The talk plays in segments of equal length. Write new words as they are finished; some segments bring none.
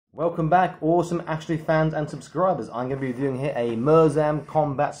Welcome back, awesome Ashley fans and subscribers. I'm going to be reviewing here a Mirzam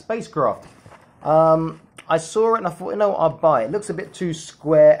combat spacecraft. I saw it and I thought, you know what, I'll buy it. It looks a bit too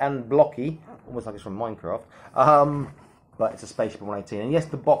square and blocky, almost like it's from Minecraft. But it's a Spaceship 118. And yes,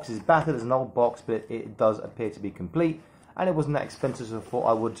 the box is battered, it's an old box, but it does appear to be complete. And it wasn't that expensive, so I thought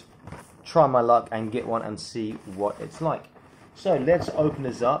I would try my luck and get one and see what it's like. So let's open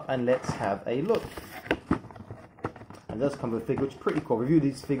this up and let's have a look. And it does come with a figure, which is pretty cool. I've reviewed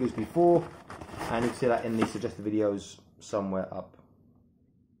these figures before, and you can see that in the suggested videos somewhere up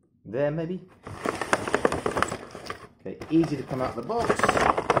there, maybe. Okay, easy to come out of the box,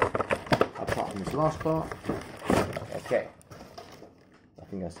 apart from this last part. Okay,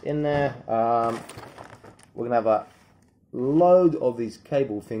 nothing else in there. We're gonna have a load of these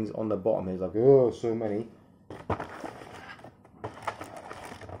cable things on the bottom here. It's like, oh, so many.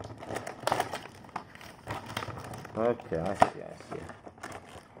 Okay, I see.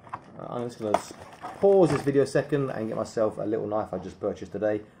 I'm just going to pause this video a second and get myself a little knife I just purchased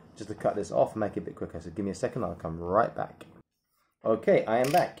today, just to cut this off and make it a bit quicker. So give me a second, I'll come right back. Okay, I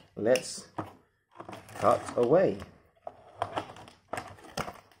am back. Let's cut away.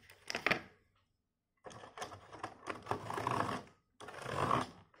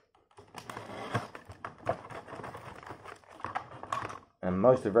 And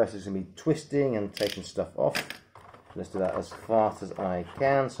most of the rest is going to be twisting and taking stuff off. Let's do that as fast as I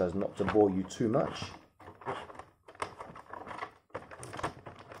can so as not to bore you too much.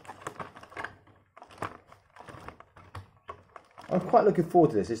 I'm quite looking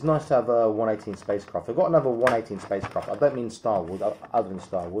forward to this. It's nice to have a 118 spacecraft. I've got another 118 spacecraft. I don't mean Star Wars, other than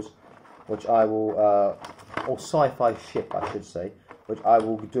Star Wars, which I will, or Sci-fi ship I should say, which I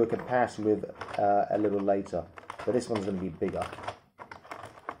will do a comparison with a little later. But this one's going to be bigger.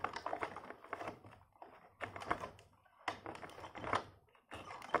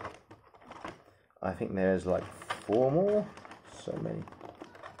 I think there's like 4 more, so many.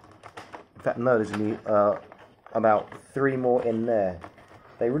 In fact, no, there's going to be about 3 more in there.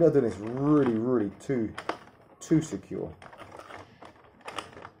 They really are doing this really too secure.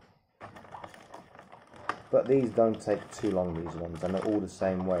 But these don't take too long, these ones, and they're all the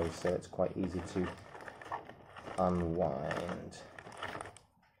same way, so it's quite easy to unwind.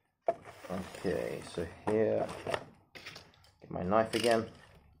 Okay, so here, get my knife again.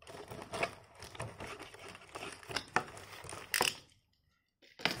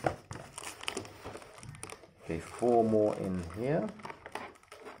 Okay, 4 more in here.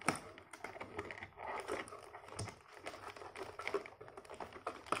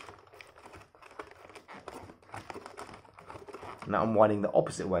 Now I'm winding the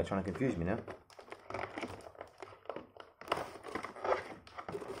opposite way, trying to confuse me now.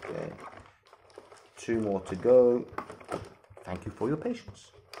 Okay, 2 more to go. Thank you for your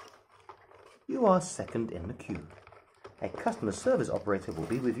patience. You are second in the queue. A customer service operator will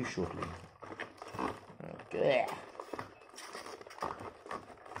be with you shortly. Okay.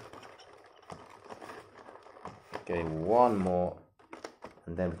 Okay, 1 more,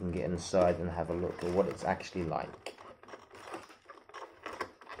 and then we can get inside and have a look at what it's actually like.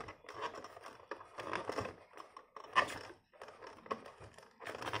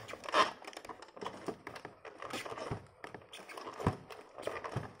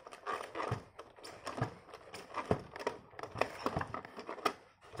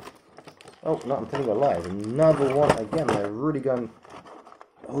 Oh, no, I'm telling you a lie. There's another one again. They're really going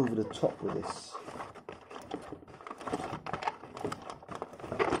over the top with this.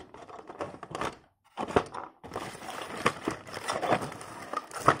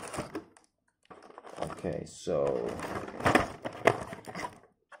 Okay, so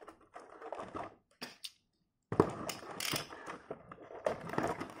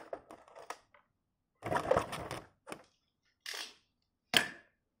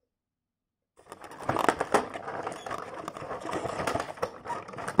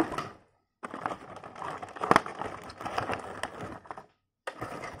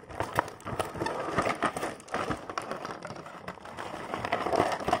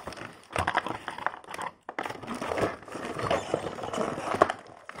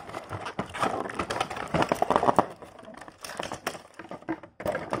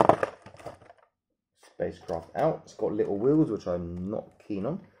Spacecraft out. It's got little wheels, which I'm not keen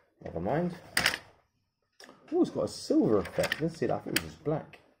on. Never mind. Oh, it's got a silver effect. Let's see that. I think it was just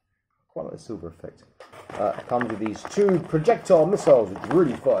black. Quite like the silver effect. It comes with these 2 projectile missiles, which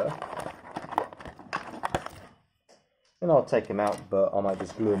really fire. And I'll take them out, but I might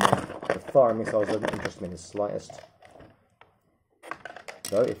just glue them on. The firing missiles don't interest me in the slightest.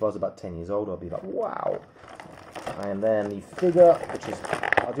 So if I was about 10 years old, I'd be like, wow. And then the figure, which is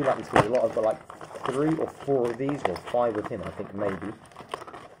I do like these figures a lot. I've got like 3 or 4 of these, or 5 with him, I think, maybe.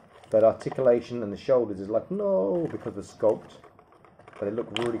 But articulation and the shoulders is like, no, because of the sculpt. But they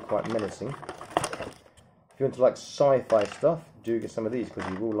look really quite menacing. If you're into like sci-fi stuff, do get some of these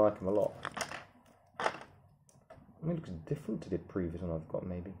because you will like them a lot. I mean, it looks different to the previous one I've got,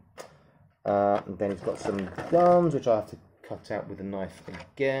 maybe. And then he's got some guns, which I have to cut out with a knife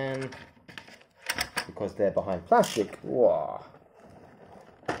again, because they're behind plastic. Whoa.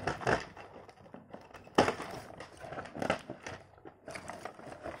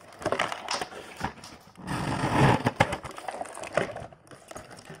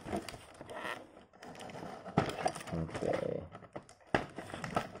 Okay.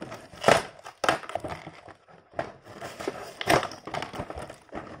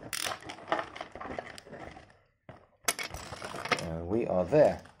 We are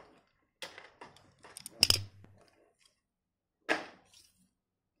there.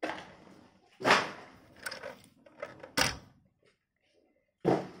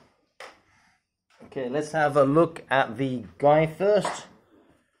 Okay, let's have a look at the guy first.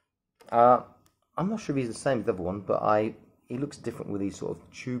 I'm not sure if he's the same as the other one, but he looks different with these sort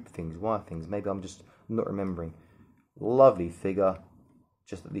of tube things, wire things. Maybe I'm just not remembering. Lovely figure,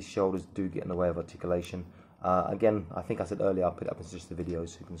 just that these shoulders do get in the way of articulation. Again, I think I said earlier, I'll put it up as just the video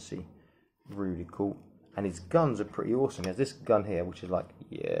so you can see. Really cool. And his guns are pretty awesome. He has this gun here, which is like,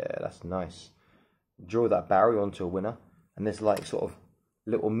 yeah, that's nice. Draw that barrel onto a winner. And this like sort of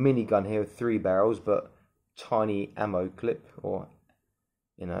little mini gun here with 3 barrels, but tiny ammo clip, or,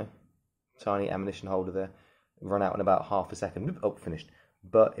 you know, tiny ammunition holder there. Run out in about half a second. Oh, finished.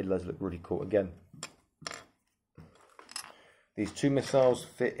 But it does look really cool. Again, these 2 missiles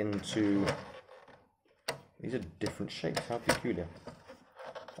fit into... These are different shapes. How peculiar.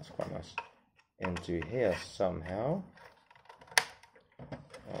 That's quite nice. Into here somehow.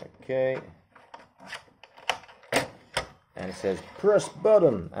 Okay. And it says press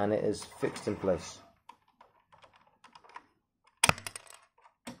button, and it is fixed in place.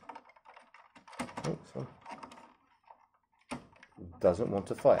 Oh, so doesn't want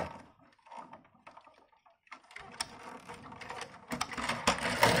to fire.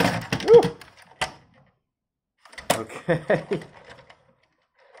 Woo! Okay.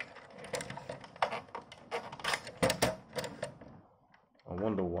 I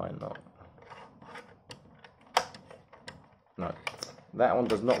wonder why not. No, that one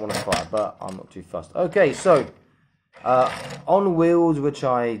does not want to fire, but I'm not too fussed. Okay, so on wheels, which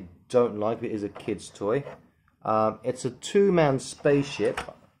I don't like, it is a kid's toy. It's a 2-man spaceship,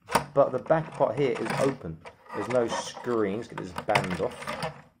 but the back part here is open. There's no screens. Get this band off,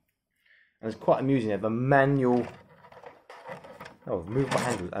 and it's quite amusing. They have a manual. Oh, move my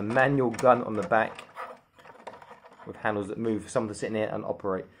handles. A manual gun on the back with handles that move for someone to sit in here and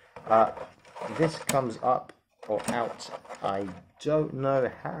operate. This comes up or out, I don't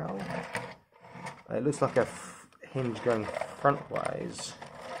know how. It looks like a hinge going frontwise.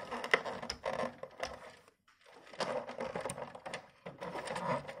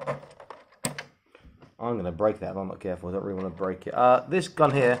 I'm going to break that if I'm not careful. I don't really want to break it. This gun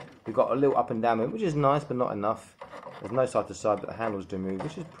here, we've got a little up and down move, which is nice, but not enough. There's no side to side, but the handles do move,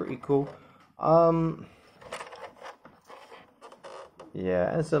 which is pretty cool.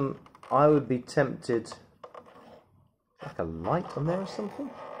 Yeah, and some. I would be tempted. Like a light on there or something.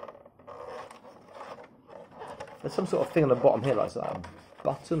 There's some sort of thing on the bottom here, like a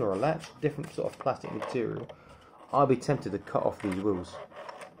button or a latch, different sort of plastic material. I'd be tempted to cut off these wheels,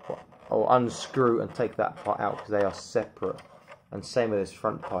 or unscrew and take that part out, because they are separate. And same with this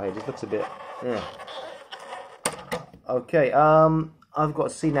front part here. It just looks a bit. Yeah. Okay. I've got to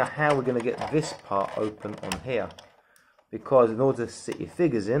see now how we're going to get this part open on here, because in order to sit your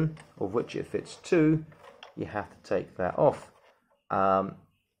figures in, of which it fits 2, you have to take that off.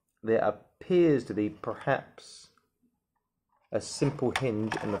 There appears to be perhaps a simple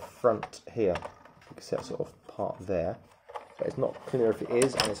hinge in the front here. You can see that sort of part there, but it's not clear if it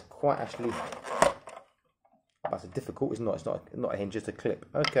is, and it's quite actually. That's difficult. It's not a hinge, just a clip.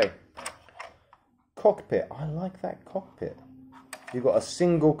 Okay. Cockpit. I like that cockpit. You've got a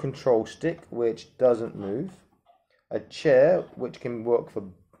single control stick which doesn't move. A chair which can work for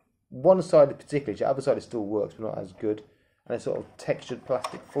one side particularly. The other side it still works, but not as good. And a sort of textured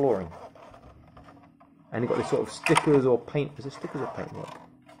plastic flooring. And you've got this sort of stickers or paint. Is it stickers or paintwork?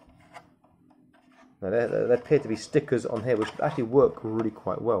 No, there appear to be stickers on here which actually work really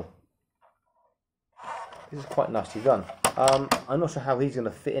quite well. This is quite nicely done. I'm not sure how he's going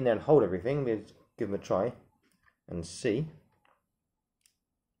to fit in there and hold everything. Let me give him a try and see.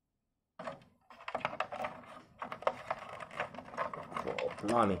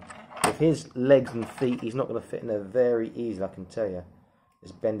 Blimey. With his legs and feet, he's not going to fit in there very easily, I can tell you.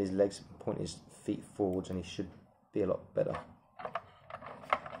 Just bend his legs and point his feet forwards and he should be a lot better.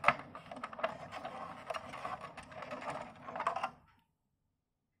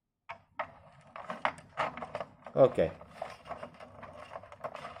 Okay.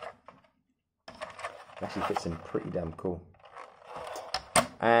 Actually fits in pretty damn cool.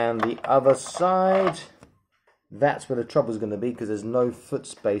 And the other side, that's where the trouble's going to be because there's no foot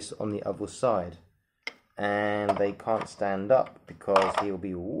space on the other side. And they can't stand up because he'll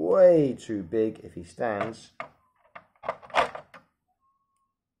be way too big if he stands.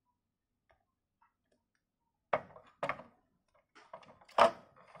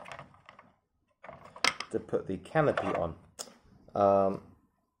 To put the canopy on.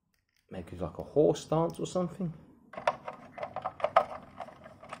 Maybe like a horse stance or something.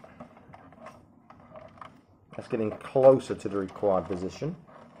 That's getting closer to the required position.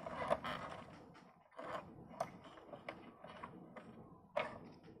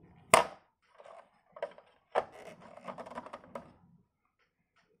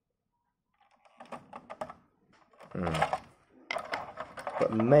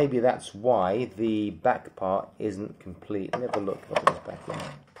 But maybe that's why the back part isn't complete. Let me have a look at this back end.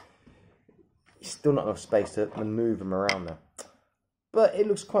 Still not enough space to maneuver them around there. But it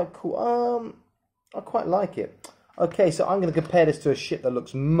looks quite cool. I quite like it. Okay, so I'm going to compare this to a ship that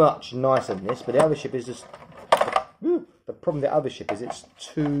looks much nicer than this. But the other ship is just... The problem with the other ship is it's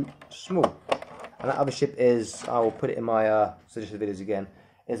too small. And that other ship is, I will put it in my suggested videos again,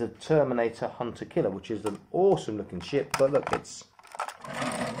 is a Terminator Hunter Killer, which is an awesome looking ship. But look, it's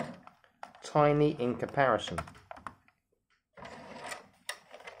tiny in comparison.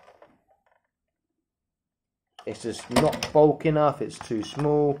 It's just not bulky enough, it's too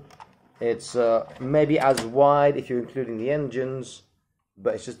small. It's maybe as wide if you're including the engines,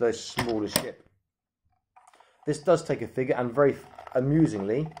 but it's just the smallest ship. This does take a figure, and very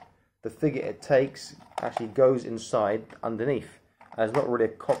amusingly, the figure it takes actually goes inside underneath. And it's not really a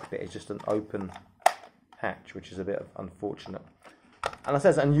cockpit, it's just an open hatch, which is a bit unfortunate. And I say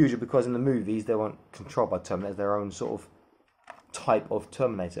it's unusual because in the movies they weren't controlled by Terminators, their own sort of type of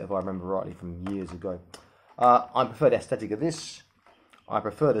Terminator, if I remember rightly from years ago. I prefer the aesthetic of this. I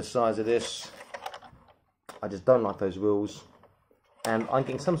prefer the size of this. I just don't like those wheels. And I'm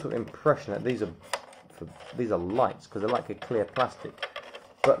getting some sort of impression that these are lights because they're like a clear plastic.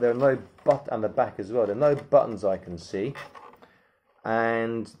 But there are no buttons on the back as well. There are no buttons I can see.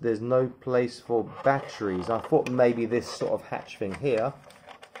 And there's no place for batteries. I thought maybe this sort of hatch thing here,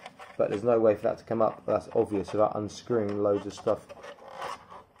 but there's no way for that to come up. That's obvious without unscrewing loads of stuff.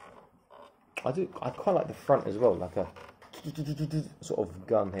 I quite like the front as well, like a sort of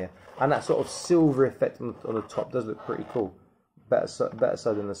gun here, and that sort of silver effect on the top does look pretty cool. Better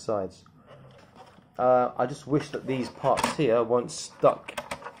so than the sides. I just wish that these parts here weren't stuck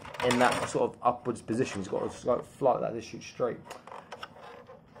in that sort of upwards position. It's got to like fly like that to shoot straight.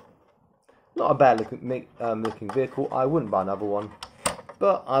 Not a bad looking vehicle. I wouldn't buy another one,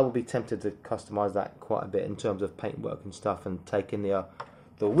 but I would be tempted to customize that quite a bit in terms of paintwork and stuff, and taking the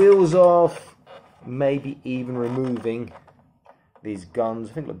wheels off, maybe even removing these guns.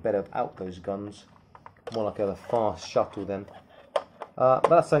 I think it look better without those guns, more like a fast shuttle then. But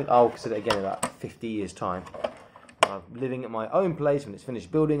that's something I'll consider again in about 50 years time, when I'm living at my own place, when it's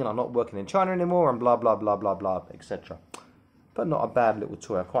finished building and I'm not working in China anymore, and blah blah blah blah blah, etc. But not a bad little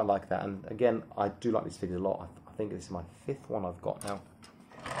toy. I quite like that, and again, I do like these figures a lot. I think this is my 5th one I've got now.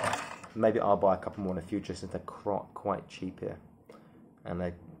 Maybe I'll buy a couple more in the future since they're quite cheap here. And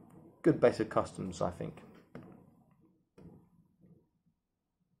they're good basic customs, I think.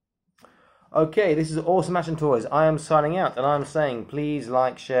 Okay, this is Awesome Action Toys. I am signing out, and I'm saying please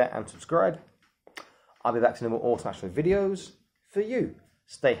like, share, and subscribe. I'll be back to more Awesome Action videos for you.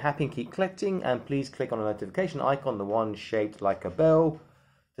 Stay happy and keep collecting, and please click on the notification icon, the one shaped like a bell,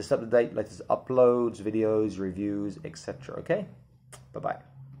 to stay up to date latest uploads, videos, reviews, etc. Okay? Bye-bye.